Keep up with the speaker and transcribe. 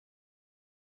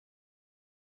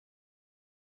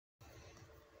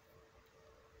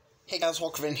Hey guys,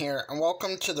 welcome in here, and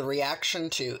welcome to the reaction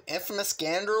to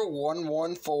infamousgander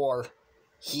 114.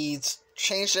 He's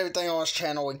changed everything on his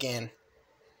channel again.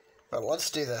 But let's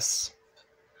do this.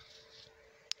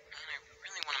 Man, I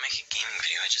really want to make a gaming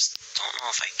video, I just don't know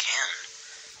if I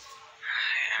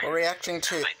can. We're reacting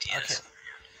to... ideas. Okay.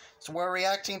 So we're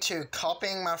reacting to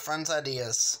Copying My Friend's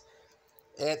Ideas.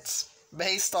 It's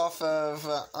based off of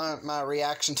my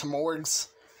reaction to Morgs.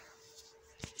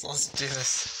 So let's do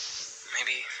this.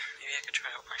 Maybe I could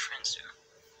try what my friends do.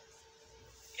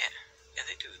 Yeah,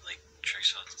 they do, like, trick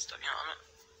shots and stuff. You know, I'm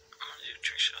gonna do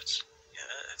trick shots. Yeah,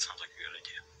 that sounds like a good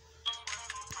idea.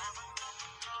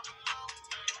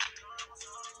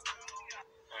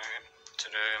 Alright,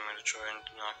 today I'm gonna try and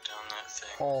knock down that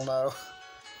thing. Oh no.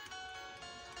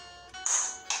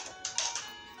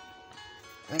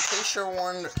 In case you're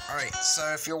wondering, alright,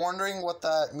 so if you're wondering what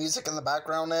that music in the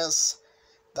background is,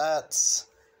 that's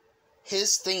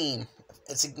his theme.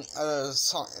 It's a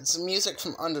song. It's music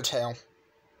from Undertale.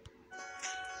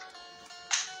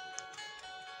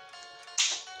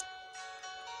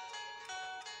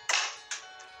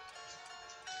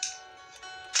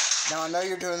 Now I know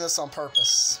you're doing this on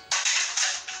purpose.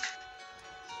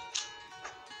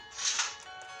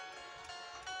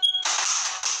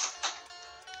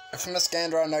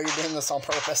 infamousgander, I know you're doing this on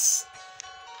purpose.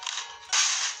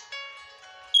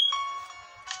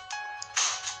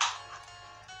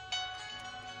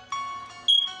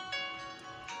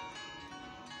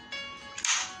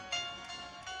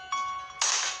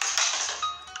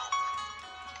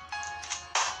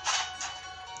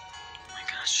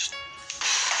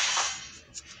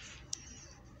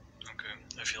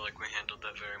 I feel like we handled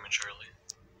that very maturely.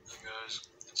 Hey guys,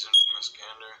 it's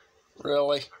infamousgander.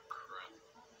 Really? Oh, crap.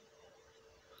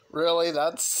 Really?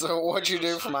 That's what you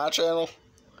do for my channel?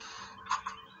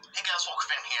 Hey guys,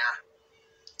 welcome in here.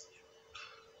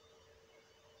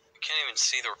 I can't even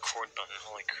see the record button,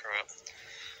 holy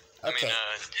crap. Okay.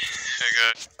 Hey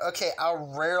guys. Okay, I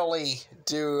rarely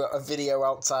do a video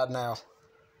outside now.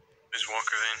 There's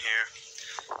Walker in here.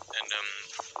 And,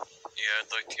 yeah,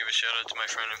 I'd like to give a shout out to my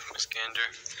friend infamousgander.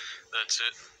 That's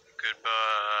it. Goodbye.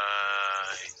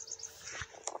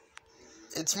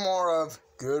 It's more of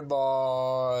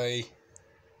goodbye.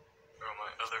 Bro,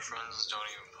 my other friends don't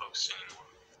even post anymore.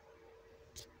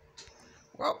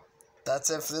 Well, that's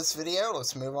it for this video.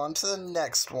 Let's move on to the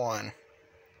next one.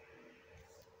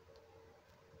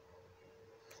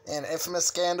 And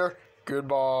infamousgander,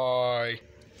 goodbye.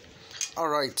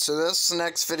 Alright, so this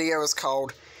next video is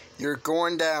called You're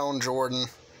Going Down, Jordan.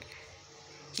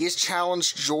 He's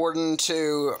challenged Jordan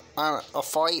to a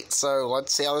fight, so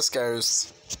let's see how this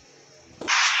goes.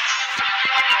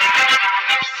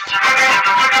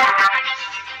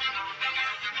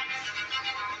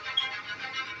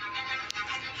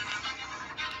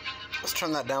 Let's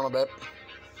turn that down a bit.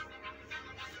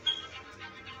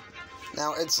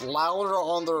 Now, it's louder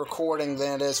on the recording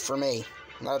than it is for me.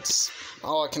 That's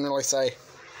all I can really say.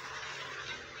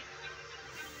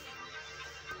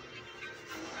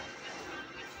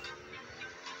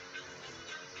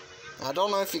 I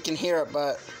don't know if you can hear it,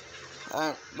 but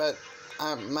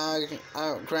my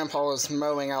grandpa is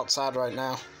mowing outside right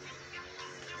now.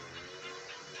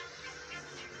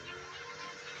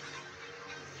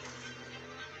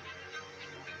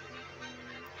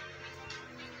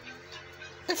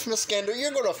 infamousgander,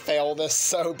 you're gonna fail this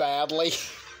so badly.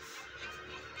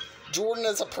 Jordan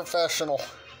is a professional.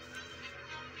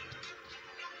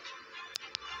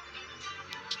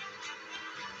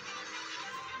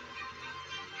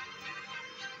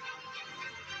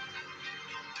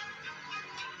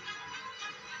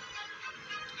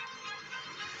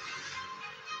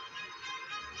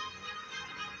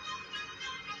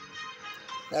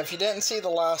 Now, if you didn't see the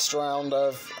last round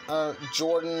of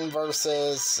Jordan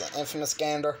versus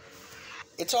infamousgander,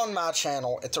 it's on my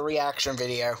channel. It's a reaction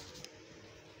video.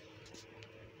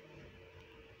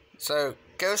 So,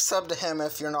 go sub to him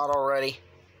if you're not already.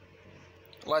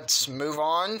 Let's move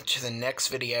on to the next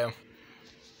video.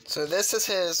 So, this is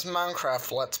his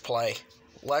Minecraft Let's Play.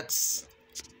 Let's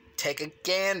take a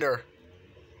gander.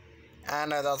 I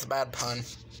know that was a bad pun.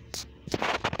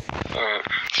 Alright,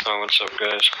 so what's up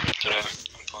guys? Today I'm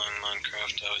playing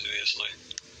Minecraft, obviously.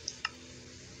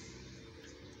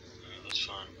 That's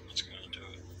fine, let's go and do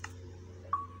it.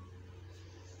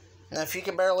 Now if you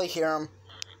can barely hear him,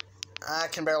 I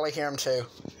can barely hear him too.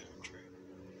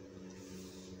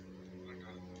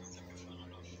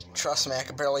 Trust me, I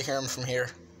can barely hear him from here.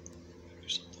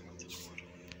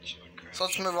 So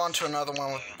let's move on to another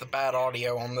one with the bad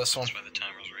audio on this one. That's why the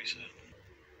timer's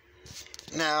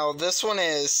reset. Now, this one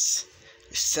is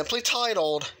simply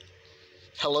titled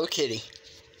Hello Kitty.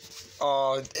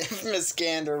 Oh, Infamous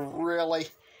Gander, really?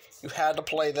 You had to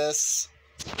play this?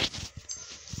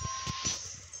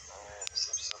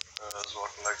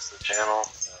 Welcome back to the channel.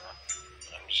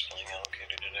 I'm just playing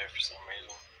Allocated today for some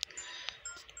reason.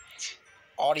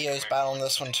 Audio's bad on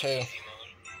this one too.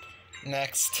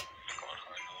 Next.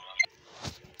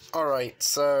 Alright,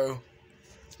 so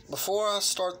before I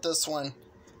start this one,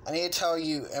 I need to tell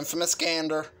you, Infamous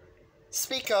Gander,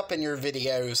 speak up in your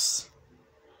videos.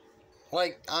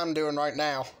 Like I'm doing right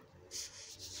now.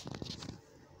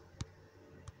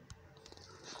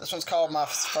 This one's called my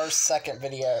first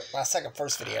video.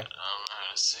 First video. I don't know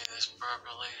how to say this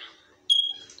properly.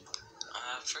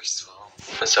 First of all,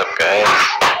 what's up, guys?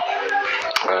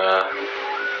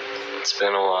 It's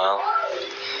been a while.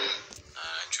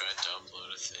 I tried to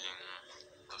upload a thing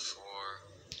before,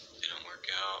 didn't work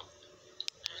out.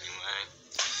 Anyway,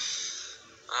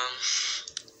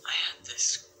 I had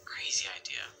this crazy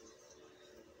idea.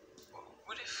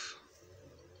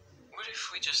 What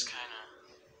if we just kind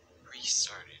of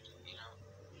restarted, you know?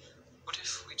 What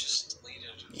if we just deleted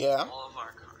all of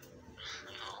our content? I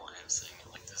don't know why I'm saying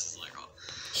it like this is like a...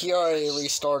 He already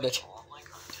restarted. All my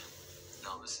content.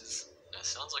 No, that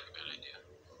sounds like a bad idea.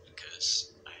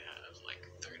 Because I have like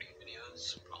 30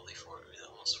 videos, probably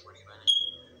almost 40 by now.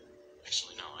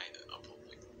 Actually, no, I upload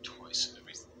like twice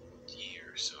every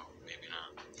year, so maybe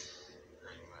not.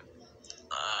 Anyway,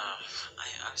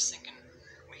 I was thinking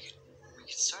we could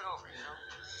start over, you know?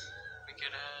 We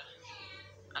could,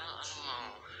 I don't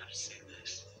know how to say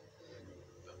this,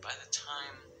 but by the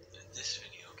time this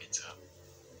video gets up,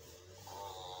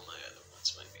 all my other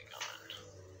ones might be gone.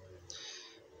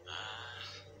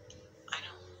 I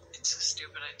know, it's a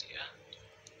stupid idea.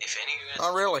 If any of you guys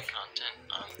Not really. content,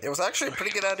 It was actually a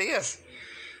pretty good idea.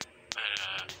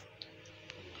 But,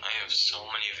 I have so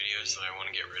many videos that I want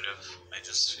to get rid of. I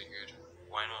just figured,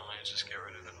 why don't I just get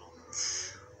rid of it all?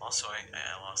 Also, I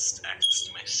lost access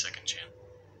to my second channel.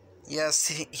 Yes,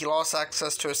 he lost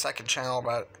access to his second channel,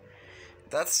 but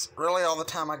that's really all the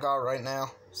time I got right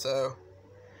now. So,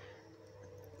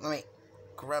 let me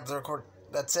grab the record.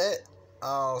 That's it.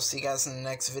 I'll see you guys in the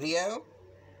next video.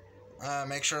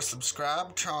 Make sure to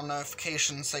subscribe, turn on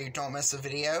notifications so you don't miss a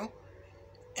video,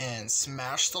 and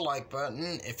smash the like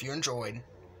button if you enjoyed.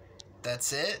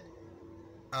 That's it.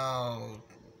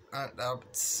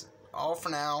 That's all for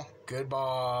now.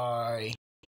 Goodbye.